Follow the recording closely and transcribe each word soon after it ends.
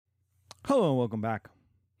Hello and welcome back.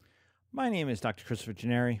 My name is Dr. Christopher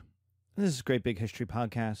Gennari, and this is Great Big History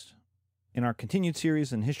Podcast. In our continued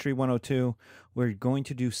series in History 102, we're going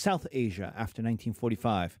to do South Asia after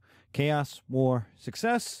 1945. Chaos, war,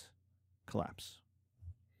 success, collapse.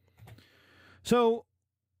 So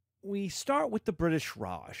we start with the British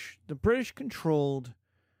Raj. The British controlled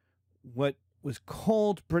what was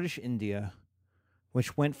called British India,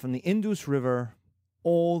 which went from the Indus River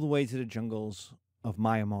all the way to the jungles of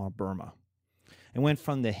Myanmar, Burma. It went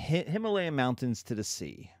from the Himalayan mountains to the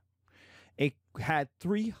sea. It had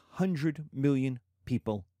 300 million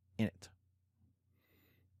people in it.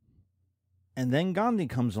 And then Gandhi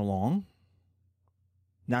comes along,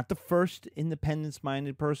 not the first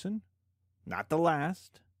independence-minded person, not the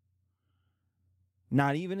last,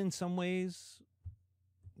 not even in some ways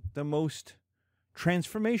the most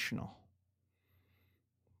transformational,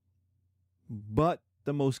 but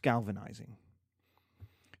the most galvanizing.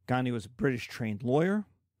 Gandhi was a British-trained lawyer,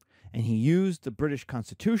 and he used the British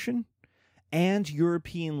Constitution and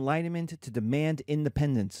European Enlightenment to demand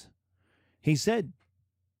independence. He said,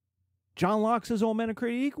 John Locke says all men are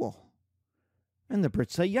created equal. And the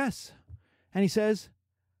Brits say yes. And he says,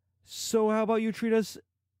 so how about you treat us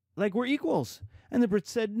like we're equals? And the Brits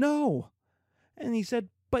said, no. And he said,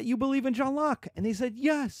 but you believe in John Locke? And they said,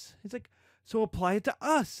 yes. He's like, so apply it to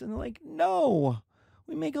us. And they're like, no,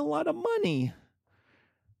 we make a lot of money.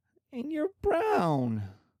 And you're brown.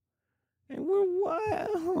 And we're white.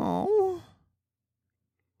 Oh.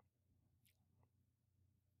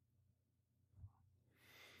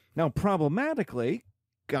 Now, problematically,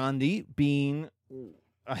 Gandhi, being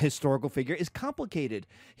a historical figure, is complicated.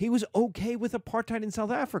 He was okay with apartheid in South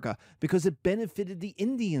Africa because it benefited the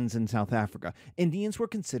Indians in South Africa. Indians were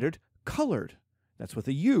considered colored. That's with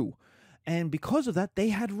a U. And because of that, they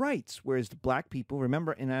had rights, whereas the black people,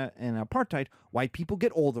 remember, in apartheid, white people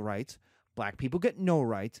get all the rights, black people get no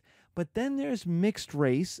rights. But then there's mixed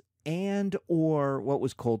race and or what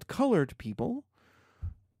was called colored people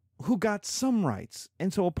who got some rights.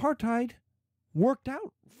 And so apartheid worked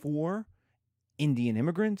out for Indian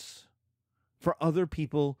immigrants, for other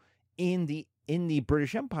people in the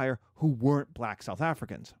British Empire who weren't black South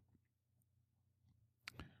Africans.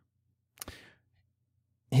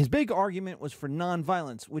 His big argument was for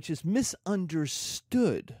nonviolence, which is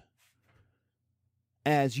misunderstood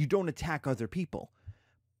as you don't attack other people.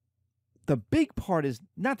 The big part is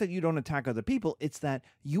not that you don't attack other people, it's that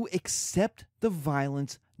you accept the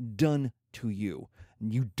violence done to you.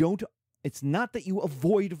 It's not that you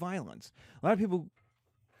avoid violence. A lot of people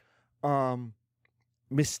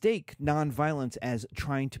mistake nonviolence as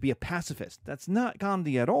trying to be a pacifist. That's not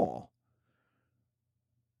Gandhi at all.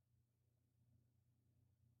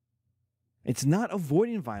 It's not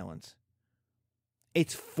avoiding violence.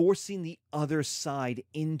 It's forcing the other side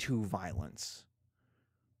into violence.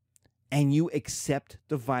 And you accept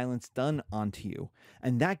the violence done onto you.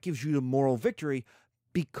 And that gives you the moral victory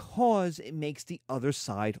because it makes the other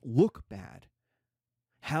side look bad.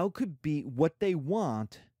 How could be what they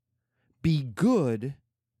want be good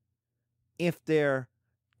if they're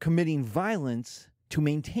committing violence to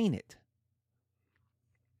maintain it?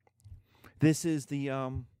 This is the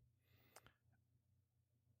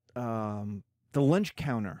lunch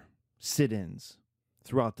counter sit-ins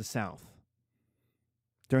throughout the South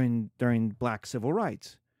during black civil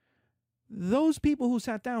rights. Those people who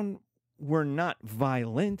sat down were not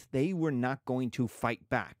violent. They were not going to fight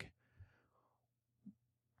back.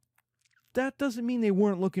 That doesn't mean they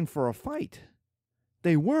weren't looking for a fight.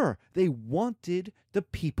 They were. They wanted the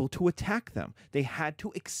people to attack them. They had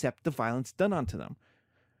to accept the violence done onto them.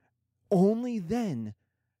 Only then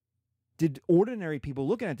did ordinary people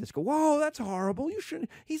looking at this go, whoa, that's horrible.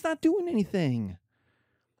 He's not doing anything.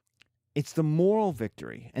 It's the moral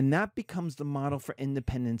victory. And that becomes the model for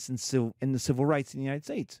independence and the civil rights in the United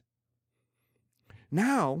States.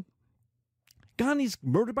 Now, Gandhi's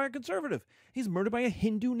murdered by a conservative. He's murdered by a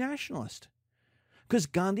Hindu nationalist. Because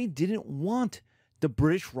Gandhi didn't want the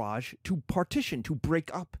British Raj to partition, to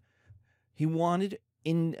break up. He wanted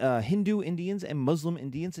Hindu Indians and Muslim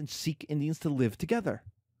Indians and Sikh Indians to live together,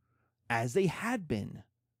 as they had been.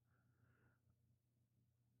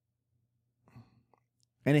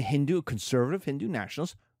 And a conservative Hindu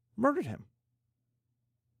nationalist, murdered him.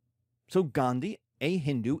 So Gandhi, a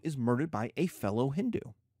Hindu, is murdered by a fellow Hindu.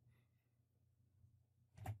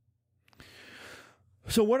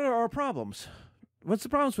 So what are our problems? What's the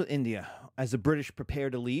problems with India? As the British prepare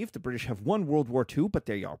to leave, the British have won World War II, but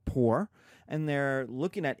they are poor, and they're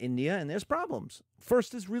looking at India, and there's problems.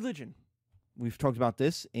 First is religion. We've talked about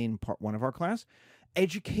this in part 1 of our class.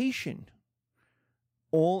 Education.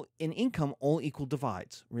 all in income, all equal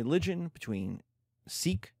divides. Religion between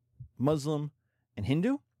Sikh, Muslim, and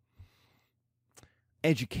Hindu.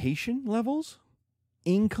 Education levels,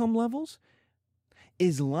 income levels.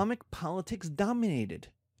 Islamic politics dominated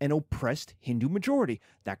an oppressed Hindu majority.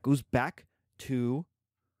 That goes back to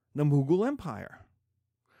the Mughal Empire.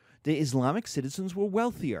 The Islamic citizens were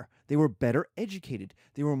wealthier. They were better educated.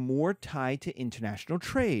 They were more tied to international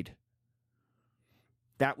trade.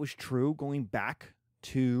 That was true going back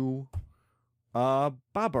to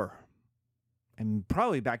Babur and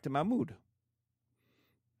probably back to Mahmud.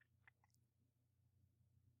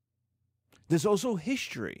 There's also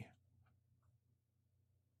history.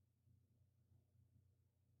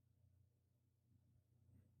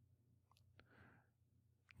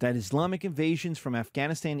 That Islamic invasions from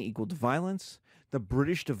Afghanistan equaled violence. The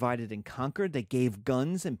British divided and conquered. They gave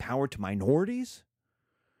guns and power to minorities.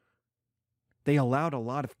 They allowed a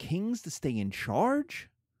lot of kings to stay in charge.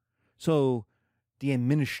 So the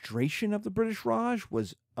administration of the British Raj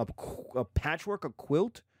was a patchwork, a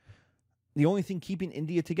quilt. The only thing keeping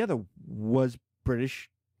India together was British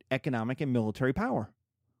economic and military power.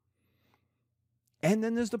 And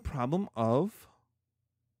then there's the problem of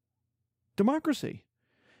democracy.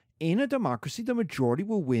 In a democracy, the majority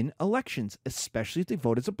will win elections, especially if they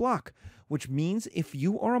vote as a bloc, which means if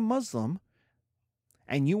you are a Muslim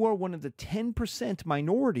and you are one of the 10%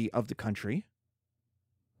 minority of the country,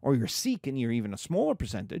 or you're Sikh and you're even a smaller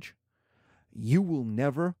percentage, you will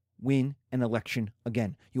never win an election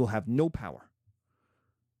again. You will have no power.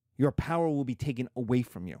 Your power will be taken away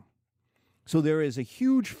from you. So there is a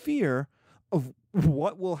huge fear of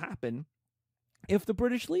what will happen if the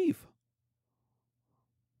British leave.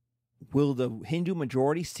 Will the Hindu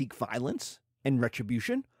majority seek violence and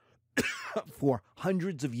retribution for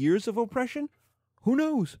hundreds of years of oppression? Who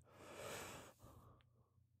knows?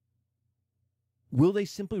 Will they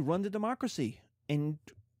simply run the democracy and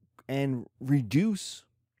reduce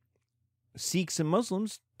Sikhs and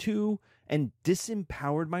Muslims to an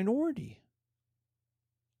disempowered minority?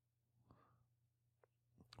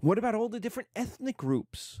 What about all the different ethnic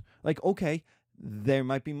groups? Like, okay, they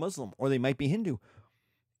might be Muslim or they might be Hindu,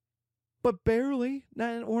 but barely,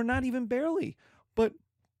 or not even barely. But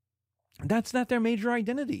that's not their major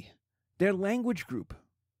identity. Their language group,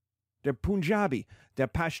 their Punjabi, their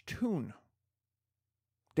Pashtun,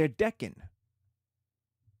 their Deccan.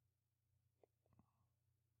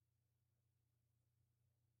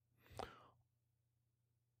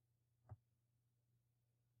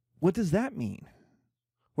 What does that mean?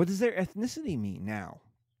 What does their ethnicity mean now?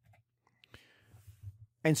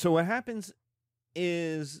 And so what happens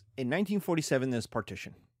is in 1947, there's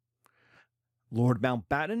partition. Lord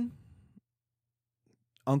Mountbatten,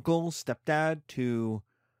 uncle, stepdad to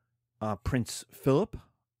Prince Philip,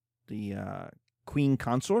 the Queen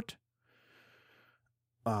consort,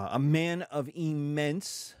 a man of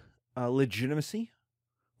immense legitimacy,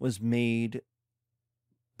 was made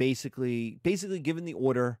basically given the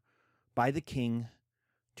order by the king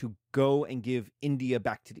to go and give India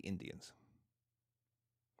back to the Indians.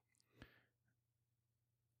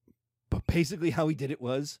 But basically how he did it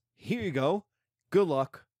was, here you go, good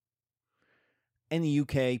luck. And the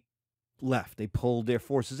UK left. They pulled their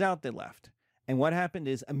forces out, they left. And what happened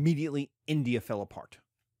is immediately India fell apart.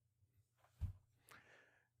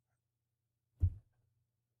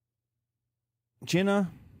 Jinnah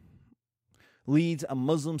leads a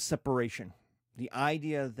Muslim separation. The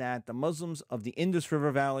idea that the Muslims of the Indus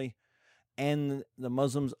River Valley and the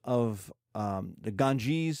Muslims of the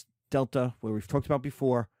Ganges Delta, where we've talked about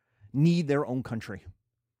before, need their own country.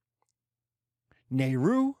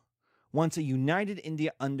 Nehru wants a united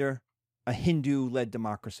India under a Hindu-led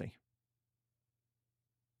democracy.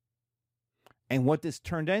 And what this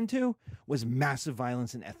turned into was massive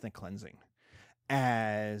violence and ethnic cleansing.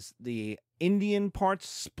 As the Indian parts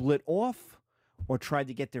split off or tried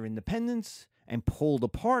to get their independence and pulled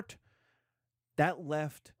apart, that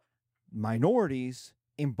left minorities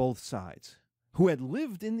in both sides who had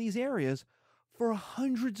lived in these areas for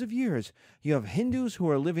hundreds of years. You have Hindus who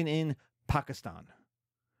are living in Pakistan.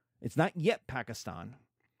 It's not yet Pakistan,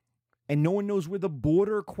 and no one knows where the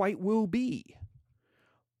border quite will be.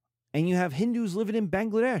 And you have Hindus living in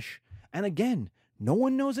Bangladesh, and again, no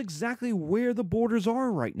one knows exactly where the borders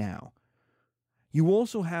are right now. You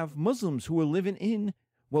also have Muslims who are living in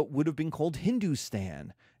what would have been called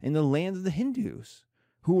Hindustan, in the land of the Hindus,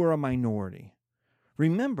 who are a minority.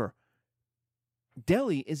 Remember,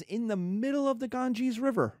 Delhi is in the middle of the Ganges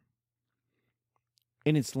River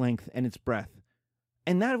in its length and its breadth.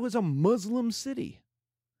 And that was a Muslim city,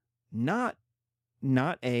 not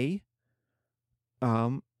a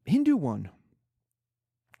Hindu one.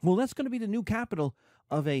 Well, that's going to be the new capital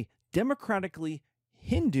of a democratically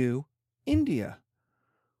Hindu India.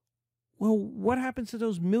 Well, what happens to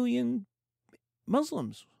those million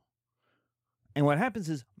Muslims? And what happens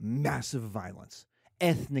is massive violence,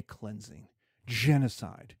 ethnic cleansing,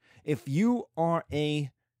 genocide. If you are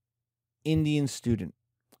a Indian student,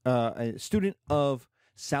 a student of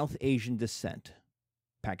South Asian descent,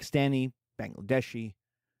 Pakistani, Bangladeshi,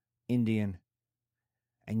 Indian,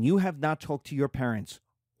 and you have not talked to your parents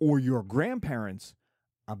or your grandparents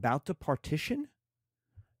about the partition,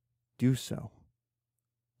 do so.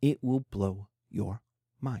 It will blow your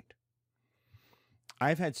mind.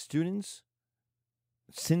 I've had students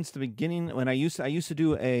since the beginning when I used to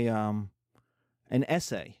do an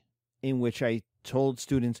essay in which I told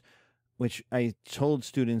students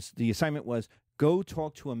the assignment was go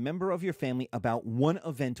talk to a member of your family about one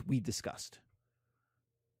event we discussed.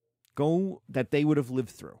 Go that they would have lived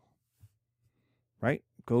through. Right?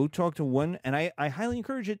 Go talk to one, and I highly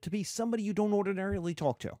encourage it to be somebody you don't ordinarily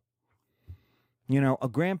talk to. You know, a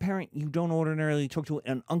grandparent you don't ordinarily talk to,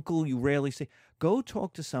 an uncle you rarely see. Go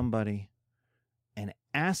talk to somebody and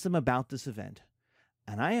ask them about this event.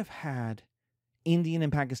 And I have had Indian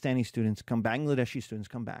and Pakistani students Bangladeshi students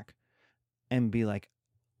come back and be like,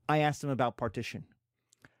 I asked them about partition.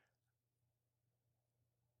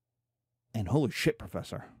 And holy shit,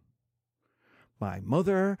 professor. My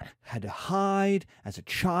mother had to hide as a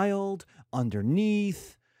child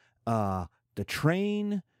underneath the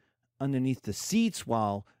train, underneath the seats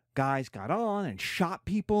while guys got on and shot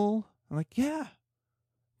people. I'm like, yeah,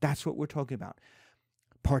 that's what we're talking about.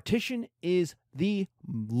 Partition is the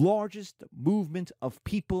largest movement of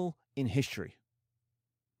people in history.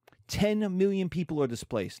 10 million people are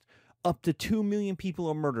displaced. Up to 2 million people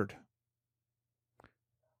are murdered.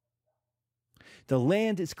 The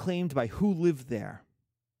land is claimed by who lived there.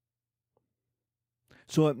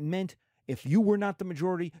 So it meant if you were not the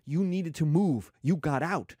majority, you needed to move. You got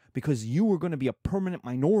out because you were going to be a permanent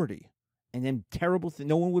minority. And then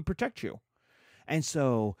no one would protect you. And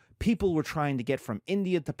so people were trying to get from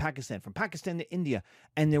India to Pakistan, from Pakistan to India.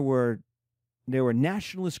 And there were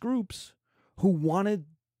nationalist groups who wanted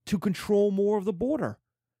to control more of the border.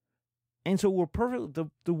 And so we're perfect.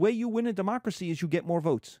 The way you win a democracy is you get more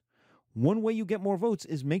votes. One way you get more votes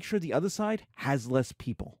is make sure the other side has less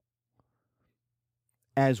people.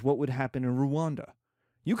 As what would happen in Rwanda.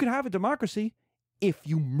 You could have a democracy if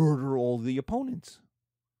you murder all the opponents.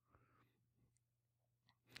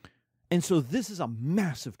 And so this is a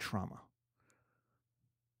massive trauma.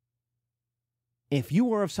 If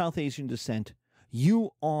you are of South Asian descent,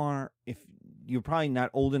 if you're probably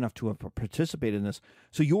not old enough to have participated in this,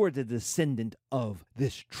 so you're the descendant of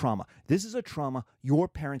this trauma. This is a trauma your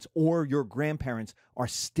parents or your grandparents are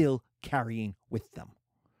still carrying with them.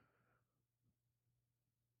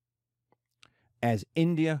 As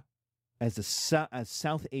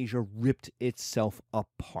South Asia ripped itself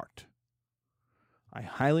apart. I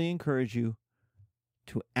highly encourage you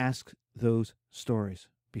to ask those stories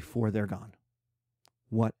before they're gone.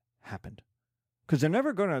 What happened? Because they're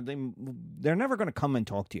never gonna come and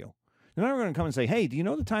talk to you. They're never gonna come and say, "Hey, do you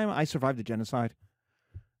know the time I survived a genocide?"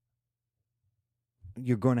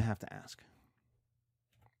 You're going to have to ask.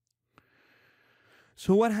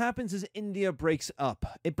 So what happens is India breaks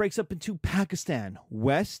up. It breaks up into Pakistan,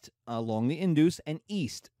 west along the Indus, and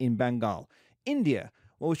east in Bengal. India,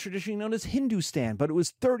 what was traditionally known as Hindustan, but it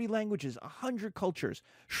was 30 languages, 100 cultures.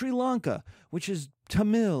 Sri Lanka, which is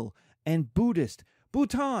Tamil and Buddhist.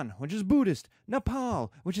 Bhutan, which is Buddhist.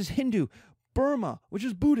 Nepal, which is Hindu. Burma, which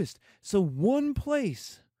is Buddhist. So one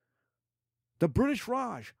place, the British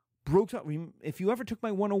Raj, broke up. If you ever took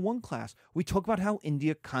my 101 class, we talk about how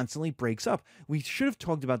India constantly breaks up. We should have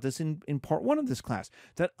talked about this in part one of this class,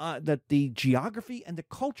 that the geography and the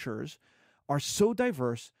cultures are so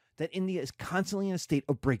diverse that India is constantly in a state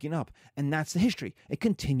of breaking up. And that's the history. It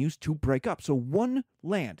continues to break up. So one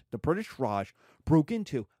land, the British Raj, broke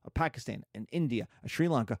into a Pakistan, an India, a Sri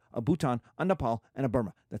Lanka, a Bhutan, a Nepal, and a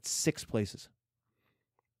Burma. That's 6 places.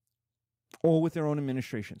 All with their own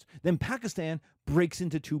administrations. Then Pakistan breaks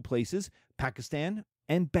into 2 places, Pakistan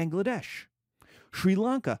and Bangladesh. Sri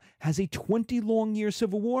Lanka has a 20-long-year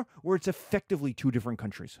civil war where it's effectively 2 different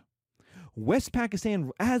countries. West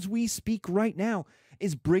Pakistan, as we speak right now,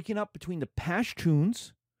 is breaking up between the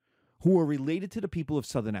Pashtuns, who are related to the people of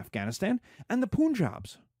southern Afghanistan, and the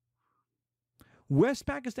Punjabs. West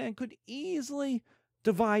Pakistan could easily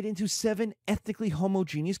divide into 7 ethnically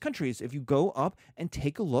homogeneous countries. If you go up and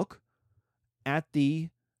take a look at the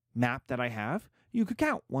map that I have, you could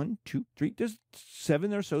count 1, 2, 3. There's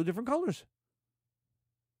 7 or so different colors.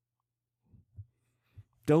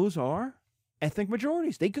 Those are ethnic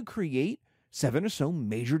majorities. They could create 7 or so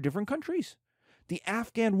major different countries. The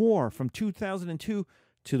Afghan war from 2002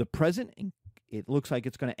 to the present, and it looks like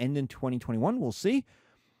it's going to end in 2021, we'll see,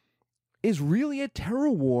 is really a terror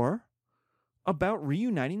war about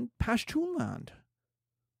reuniting Pashtunland.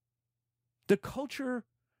 The culture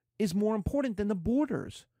is more important than the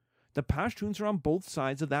borders. The Pashtuns are on both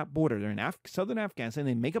sides of that border. They're in southern Afghanistan.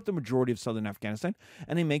 They make up the majority of southern Afghanistan,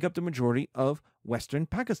 and they make up the majority of western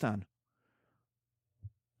Pakistan.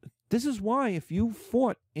 This is why if you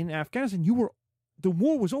fought in Afghanistan, the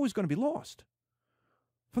war was always going to be lost.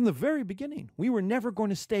 From the very beginning, we were never going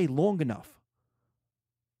to stay long enough.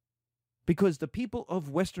 Because the people of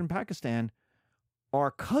western Pakistan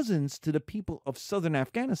are cousins to the people of southern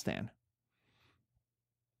Afghanistan.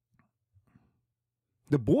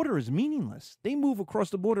 The border is meaningless. They move across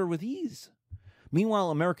the border with ease. Meanwhile,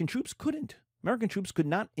 American troops couldn't. American troops could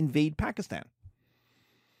not invade Pakistan.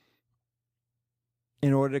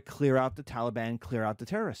 In order to clear out the Taliban, clear out the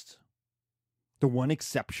terrorists. The one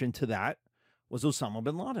exception to that was Osama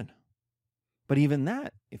bin Laden. But even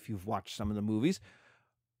that, if you've watched some of the movies,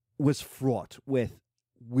 was fraught with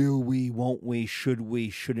will we, won't we, should we,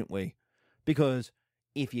 shouldn't we? Because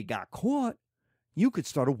if you got caught, you could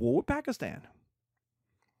start a war with Pakistan.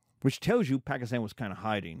 Which tells you Pakistan was kind of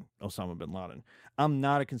hiding Osama bin Laden. I'm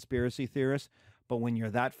not a conspiracy theorist, but when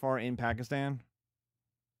you're that far in Pakistan,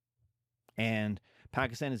 and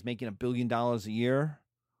Pakistan is making $1 billion a year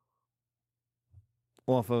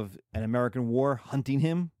off of an American war hunting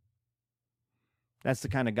him, that's the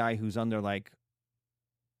kind of guy who's under like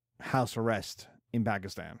house arrest in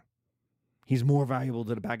Pakistan. He's more valuable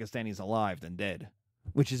to the Pakistanis alive than dead,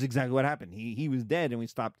 which is exactly what happened. He was dead and we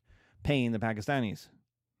stopped paying the Pakistanis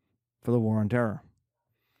for the war on terror.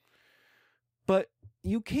 But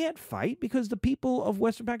you can't fight because the people of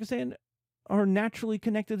Western Pakistan are naturally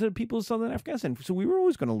connected to the people of Southern Afghanistan. So we were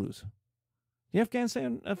always going to lose. The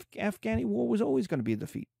Afghani war was always going to be a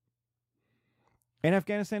defeat. And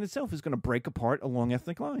Afghanistan itself is going to break apart along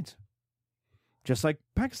ethnic lines. Just like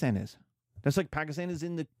Pakistan is. Just like Pakistan is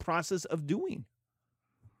in the process of doing.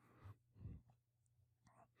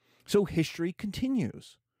 So history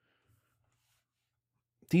continues.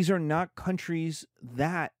 These are not countries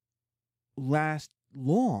that last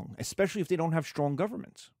long, especially if they don't have strong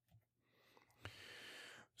governments.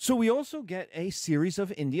 So we also get a series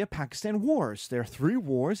of India-Pakistan wars. There are 3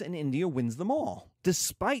 wars, and India wins them all,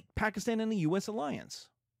 despite Pakistan and the U.S. alliance.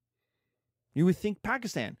 You would think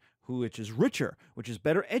Pakistan, which is richer, which is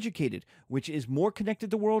better educated, which is more connected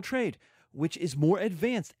to world trade, which is more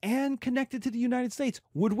advanced and connected to the United States,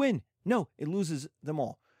 would win. No, it loses them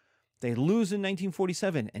all. They lose in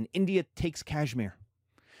 1947, and India takes Kashmir.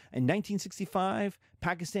 In 1965,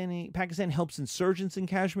 Pakistan helps insurgents in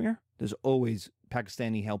Kashmir. There's always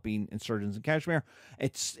Pakistani helping insurgents in Kashmir.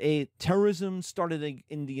 Terrorism started an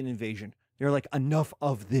Indian invasion. They're like, enough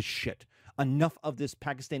of this shit. Enough of this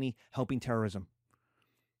Pakistani helping terrorism.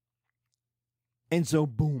 And so,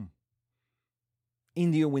 boom.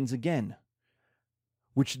 India wins again.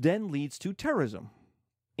 Which then leads to terrorism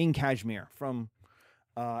in Kashmir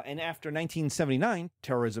and after 1979,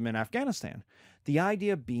 terrorism in Afghanistan. The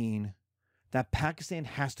idea being that Pakistan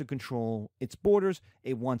has to control its borders.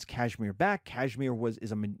 It wants Kashmir back. Kashmir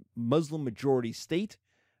is a Muslim majority state,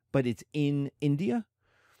 but it's in India.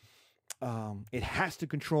 It has to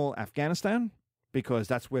control Afghanistan because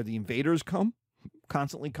that's where the invaders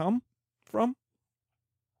constantly come from.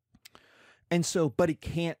 And so, but it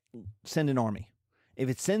can't send an army. If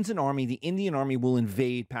it sends an army, the Indian army will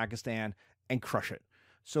invade Pakistan and crush it.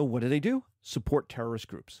 So what do? Support terrorist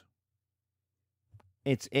groups.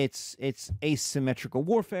 It's asymmetrical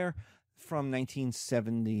warfare from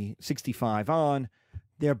 1965 on.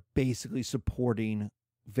 They're basically supporting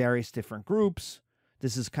various different groups.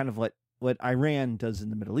 This is kind of what Iran does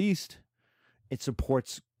in the Middle East. It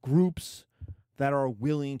supports groups that are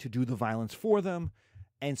willing to do the violence for them,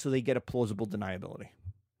 and so they get a plausible deniability.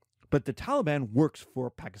 But the Taliban works for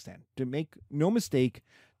Pakistan. To make no mistake,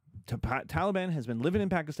 Taliban has been living in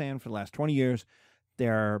Pakistan for the last 20 years.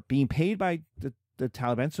 They're being paid by the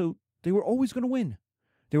Taliban, so they were always going to win.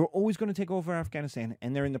 They were always going to take over Afghanistan,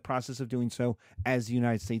 and they're in the process of doing so as the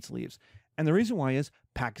United States leaves. And the reason why is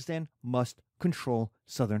Pakistan must control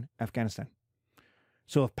southern Afghanistan.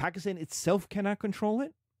 So if Pakistan itself cannot control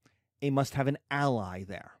it, it must have an ally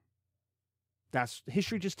there.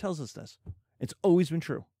 History just tells us this. It's always been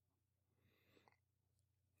true.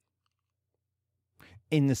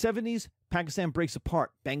 In the 70s, Pakistan breaks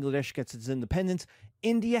apart. Bangladesh gets its independence.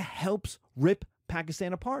 India helps rip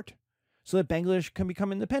Pakistan apart so that Bangladesh can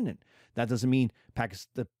become independent. That doesn't mean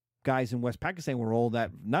the guys in West Pakistan were all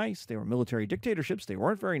that nice. They were military dictatorships. They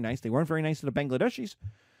weren't very nice. They weren't very nice to the Bangladeshis.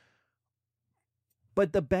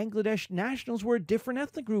 But the Bangladesh nationals were a different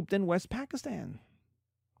ethnic group than West Pakistan.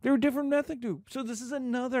 They were a different ethnic group. So this is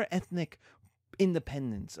another ethnic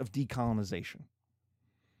independence of decolonization.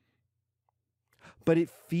 But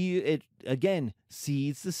it again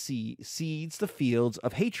seeds the fields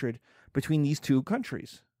of hatred between these two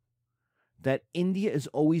countries. That India is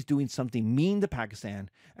always doing something mean to Pakistan,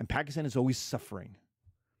 and Pakistan is always suffering.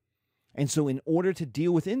 And so in order to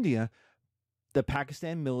deal with India, the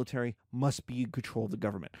Pakistan military must be in control of the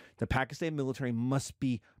government. The Pakistan military must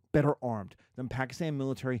be better armed. The Pakistan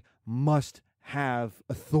military must have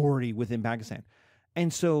authority within Pakistan.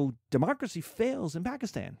 And so democracy fails in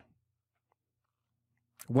Pakistan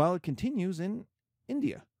while it continues in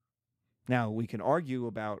India. Now, we can argue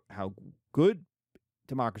about how good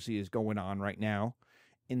democracy is going on right now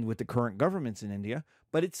with the current governments in India,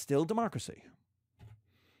 but it's still democracy.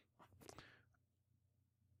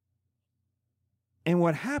 And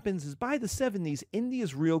what happens is by the 70s,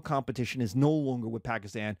 India's real competition is no longer with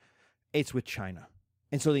Pakistan, it's with China.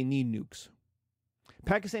 And so they need nukes.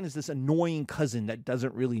 Pakistan is this annoying cousin that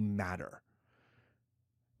doesn't really matter.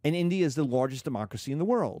 And India is the largest democracy in the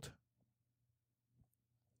world.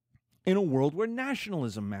 In a world where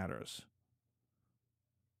nationalism matters.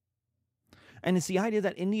 And it's the idea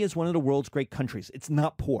that India is one of the world's great countries. It's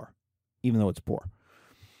not poor, even though it's poor.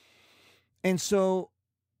 And so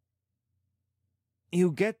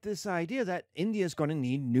you get this idea that India is going to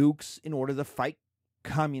need nukes in order to fight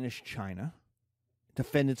communist China,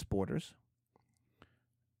 defend its borders.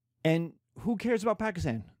 And who cares about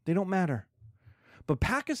Pakistan? They don't matter. But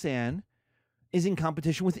Pakistan is in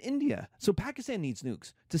competition with India. So Pakistan needs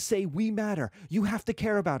nukes to say, we matter. You have to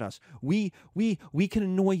care about us. We can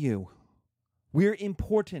annoy you. We're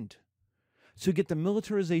important. So you get the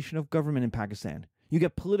militarization of government in Pakistan. You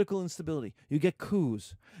get political instability. You get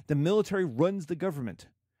coups. The military runs the government.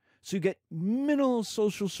 So you get minimal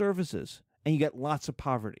social services and you get lots of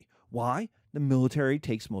poverty. Why? The military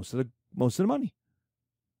takes most of the money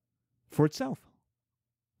for itself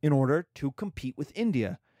in order to compete with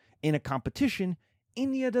India in a competition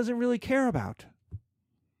India doesn't really care about.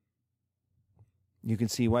 You can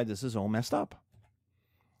see why this is all messed up.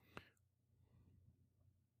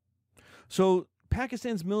 So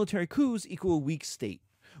Pakistan's military coups equal a weak state,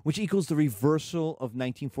 which equals the reversal of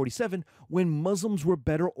 1947 when Muslims were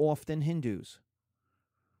better off than Hindus.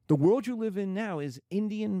 The world you live in now is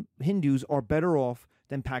Indian Hindus are better off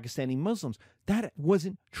than Pakistani Muslims. That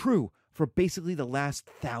wasn't true for basically the last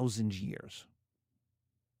 1,000 years.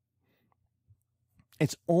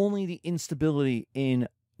 It's only the instability in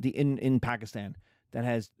Pakistan that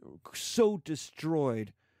has so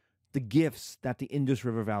destroyed the gifts that the Indus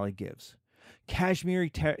River Valley gives. Kashmiri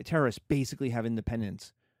terrorists basically have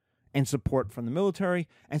independence and support from the military,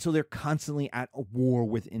 and so they're constantly at a war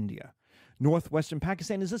with India. Northwestern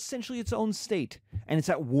Pakistan is essentially its own state, and it's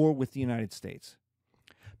at war with the United States.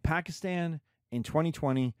 Pakistan in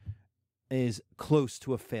 2020 is close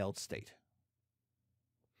to a failed state.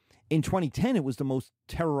 In 2010, it was the most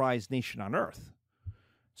terrorized nation on earth.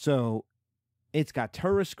 So it's got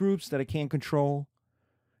terrorist groups that it can't control.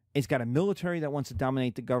 It's got a military that wants to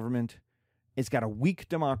dominate the government. It's got a weak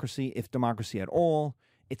democracy, if democracy at all.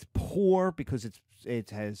 It's poor because it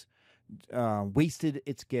has wasted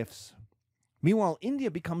its gifts. Meanwhile, India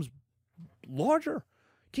becomes larger,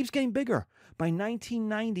 keeps getting bigger. By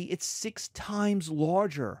 1990, it's 6 times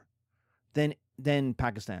larger than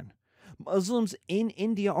Pakistan. Muslims in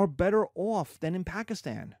India are better off than in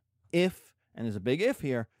Pakistan if, and there's a big if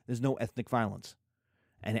here, there's no ethnic violence.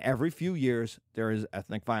 And every few years, there is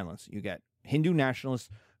ethnic violence. You get Hindu nationalists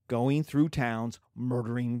going through towns,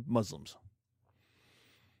 murdering Muslims.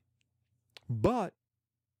 But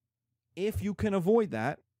if you can avoid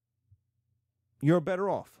that, you're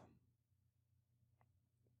better off.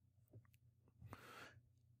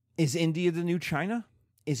 Is India the new China?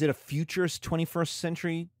 Is it a futurist 21st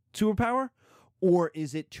century superpower? Or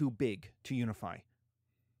is it too big to unify?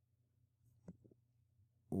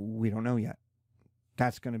 We don't know yet.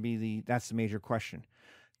 That's the major question.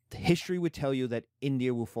 History would tell you that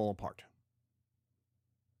India will fall apart.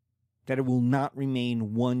 That it will not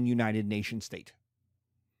remain one united nation state.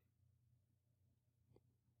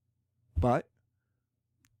 But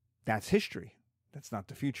that's history. That's not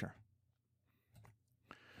the future.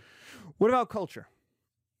 What about culture?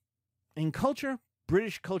 In culture,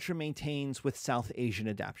 British culture maintains with South Asian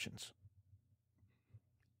adaptations.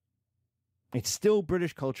 It's still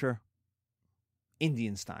British culture,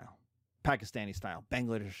 Indian style, Pakistani style,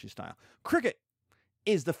 Bangladeshi style. Cricket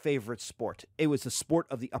is the favorite sport. It was the sport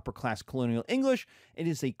of the upper class colonial English. It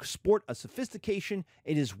is a sport of sophistication.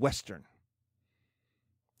 It is Western.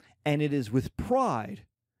 And it is with pride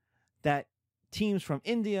that teams from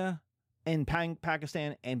India and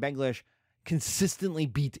Pakistan and Bangladesh consistently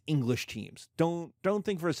beat English teams. Don't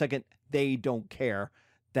think for a second they don't care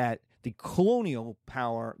that the colonial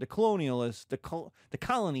power, the colonialists, the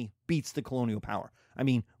colony beats the colonial power. I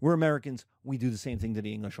mean, we're Americans. We do the same thing to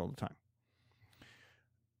the English all the time.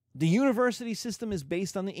 The university system is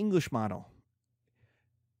based on the English model.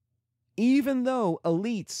 Even though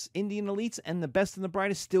elites, Indian elites, and the best and the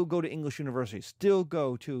brightest still go to English universities, still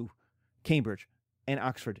go to Cambridge and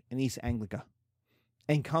Oxford and East Anglia,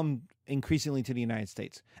 and come increasingly to the United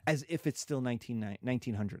States, as if it's still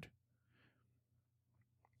 1900.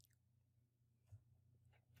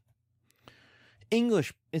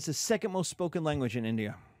 English is the second most spoken language in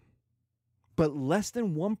India, but less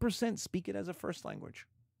than 1% speak it as a first language.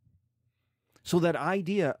 So that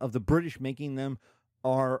idea of the British making them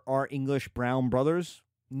our English brown brothers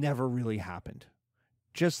never really happened.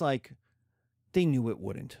 Just like they knew it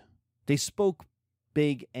wouldn't. They spoke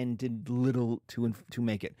big and did little to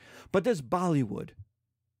make it. But there's Bollywood.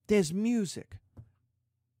 There's music.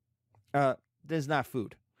 There's not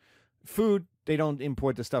food. Food, they don't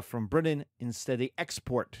import the stuff from Britain. Instead, they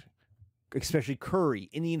export, especially curry,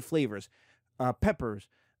 Indian flavors, peppers,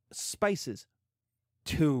 spices,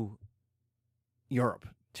 to Europe,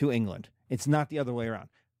 to England. It's not the other way around.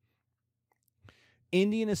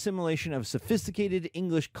 Indian assimilation of sophisticated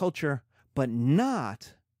English culture, but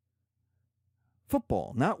not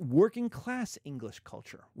football, not working class English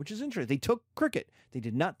culture, which is interesting. They took cricket. They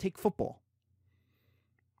did not take football.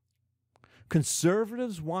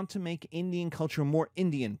 Conservatives want to make Indian culture more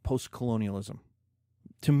Indian post-colonialism,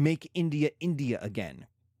 to make India India again,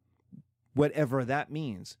 whatever that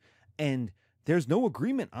means. And there's no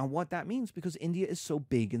agreement on what that means because India is so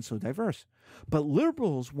big and so diverse. But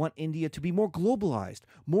liberals want India to be more globalized,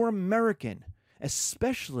 more American,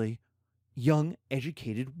 especially young,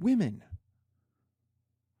 educated women.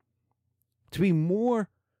 To be more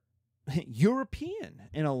European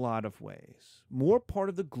in a lot of ways, more part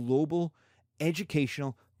of the global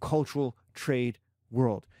educational, cultural, trade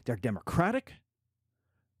world. They're democratic.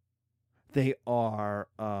 They are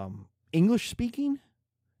English speaking.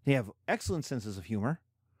 They have excellent senses of humor.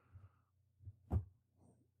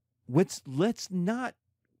 Let's not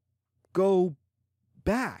go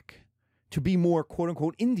back to be more quote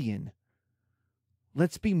unquote Indian.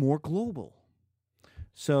 Let's be more global.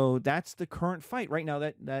 So that's the current fight right now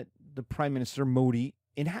that the Prime Minister Modi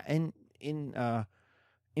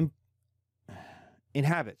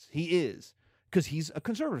inhabits. He is, because he's a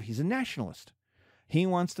conservative. He's a nationalist. He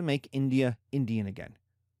wants to make India Indian again.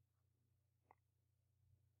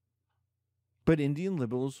 But Indian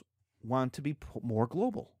liberals want to be more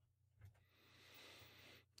global.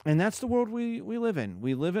 And that's the world we live in.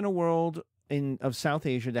 We live in a world of South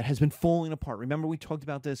Asia that has been falling apart. Remember, we talked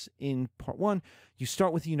about this in part 1. You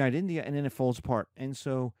start with United India, and then it falls apart. And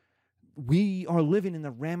so we are living in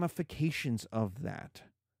the ramifications of that.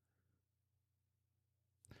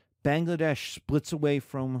 Bangladesh splits away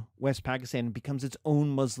from West Pakistan and becomes its own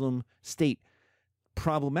Muslim state.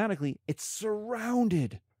 Problematically, it's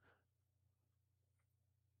surrounded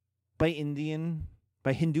by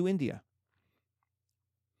Hindu India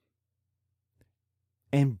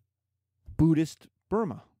and Buddhist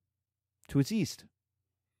Burma to its east.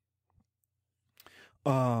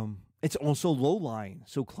 It's also low-lying,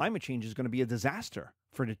 so climate change is going to be a disaster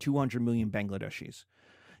for the 200 million Bangladeshis.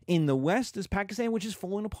 In the west is Pakistan, which is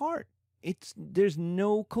falling apart. There's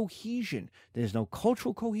no cohesion. There's no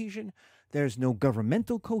cultural cohesion. There's no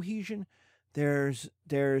governmental cohesion. There's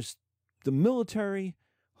the military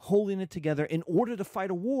holding it together in order to fight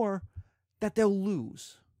a war that they'll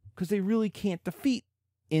lose because they really can't defeat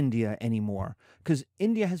India anymore because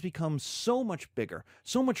India has become so much bigger,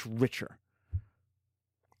 so much richer.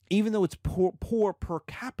 Even though it's poor per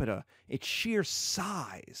capita, its sheer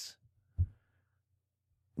size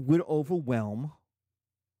would overwhelm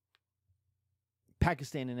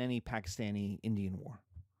Pakistan in any Pakistani-Indian war.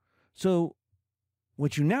 So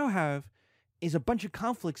what you now have is a bunch of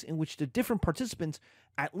conflicts in which the different participants,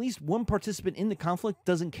 at least one participant in the conflict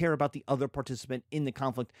doesn't care about the other participant in the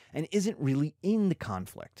conflict and isn't really in the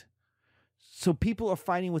conflict. So people are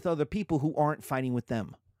fighting with other people who aren't fighting with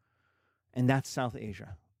them. And that's South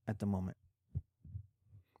Asia at the moment.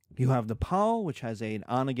 You have Nepal, which has an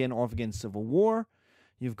on-again, off-again civil war.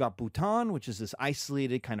 You've got Bhutan, which is this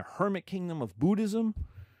isolated kind of hermit kingdom of Buddhism,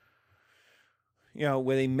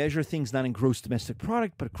 where they measure things not in gross domestic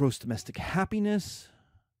product, but gross domestic happiness.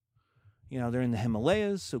 They're in the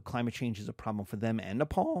Himalayas, so climate change is a problem for them and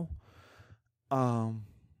Nepal.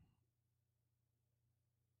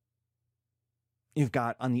 You've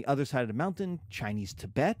got on the other side of the mountain, Chinese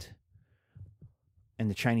Tibet, and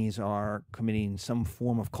the Chinese are committing some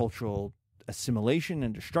form of cultural assimilation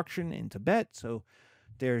and destruction in Tibet. So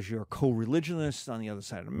there's your co-religionists on the other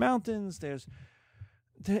side of the mountains.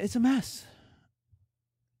 It's a mess.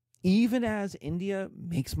 Even as India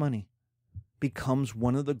makes money, becomes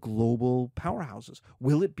one of the global powerhouses,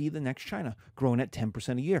 will it be the next China, growing at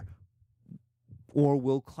 10% a year? Or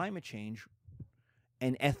will climate change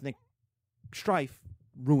and ethnic strife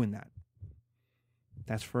ruin that?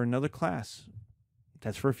 That's for another class.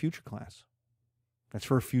 That's for a future class. That's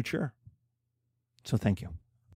for a future. So thank you.